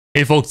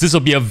Hey folks, this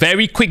will be a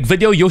very quick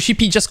video.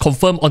 Yoshi-P just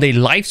confirmed on a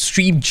live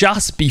stream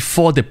just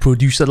before the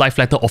producer live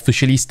letter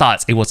officially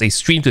starts. It was a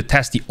stream to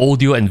test the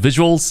audio and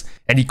visuals,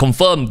 and he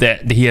confirmed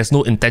that he has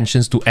no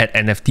intentions to add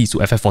NFTs to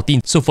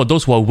FF14. So for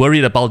those who are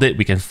worried about it,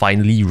 we can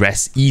finally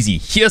rest easy.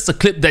 Here's a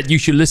clip that you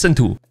should listen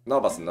to. ナ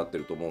ーバスになって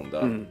ると思うんだ。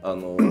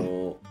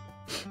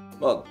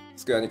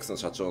スクエアニックスの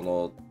社長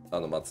の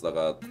松田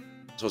が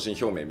昇進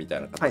表明みた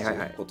いな形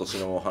で今年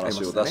の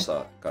話を出し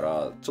たか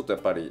ら、ちょっとや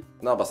っぱり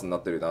ナーバスにな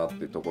ってるなって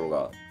いうところ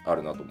があ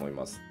るなと思い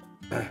ます。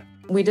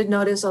We did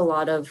notice a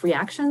lot of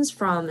reactions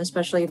from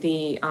especially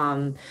the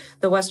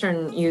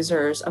Western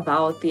users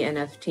about the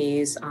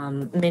NFTs.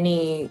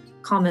 Many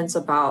comments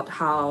about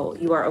how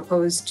you are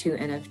opposed to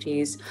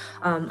NFTs.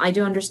 I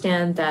do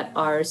understand that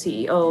our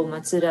CEO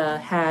Matsuda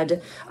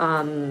had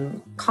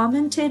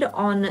commented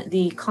on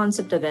the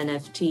concept of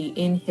NFT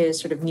in his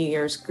sort of New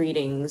Year's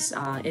greetings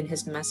in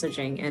his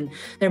messaging, and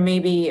there may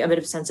be a bit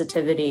of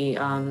sensitivity,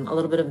 a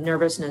little bit of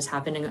nervousness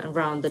happening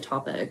around the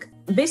topic.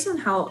 Based on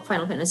how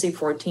Final Fantasy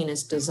XIV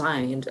is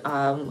designed,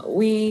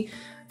 we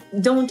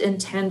don't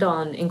intend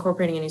on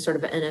incorporating any sort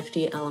of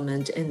NFT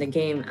element in the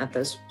game at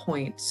this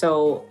point.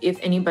 So if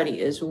anybody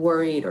is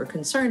worried or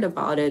concerned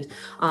about it,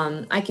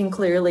 I can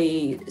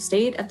clearly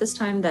state at this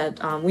time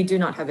that we do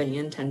not have any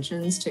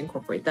intentions to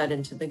incorporate that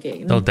into the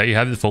game. So there you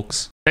have it,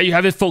 folks. There you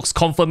have it, folks.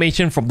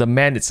 Confirmation from the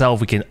man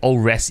itself. We can all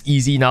rest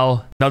easy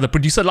now. Now, the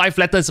producer live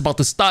letter is about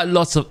to start.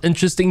 Lots of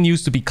interesting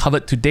news to be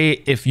covered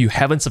today. If you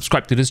haven't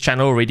subscribed to this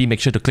channel already, make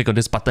sure to click on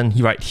this button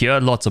right here.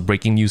 Lots of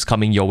breaking news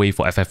coming your way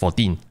for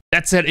FF14.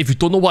 That said, if you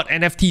don't know what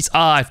NFTs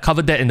are, I've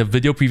covered that in the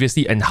video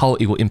previously and how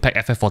it will impact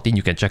FF14.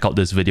 You can check out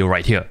this video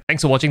right here.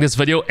 Thanks for watching this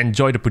video.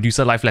 Enjoy the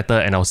producer live letter,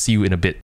 and I'll see you in a bit.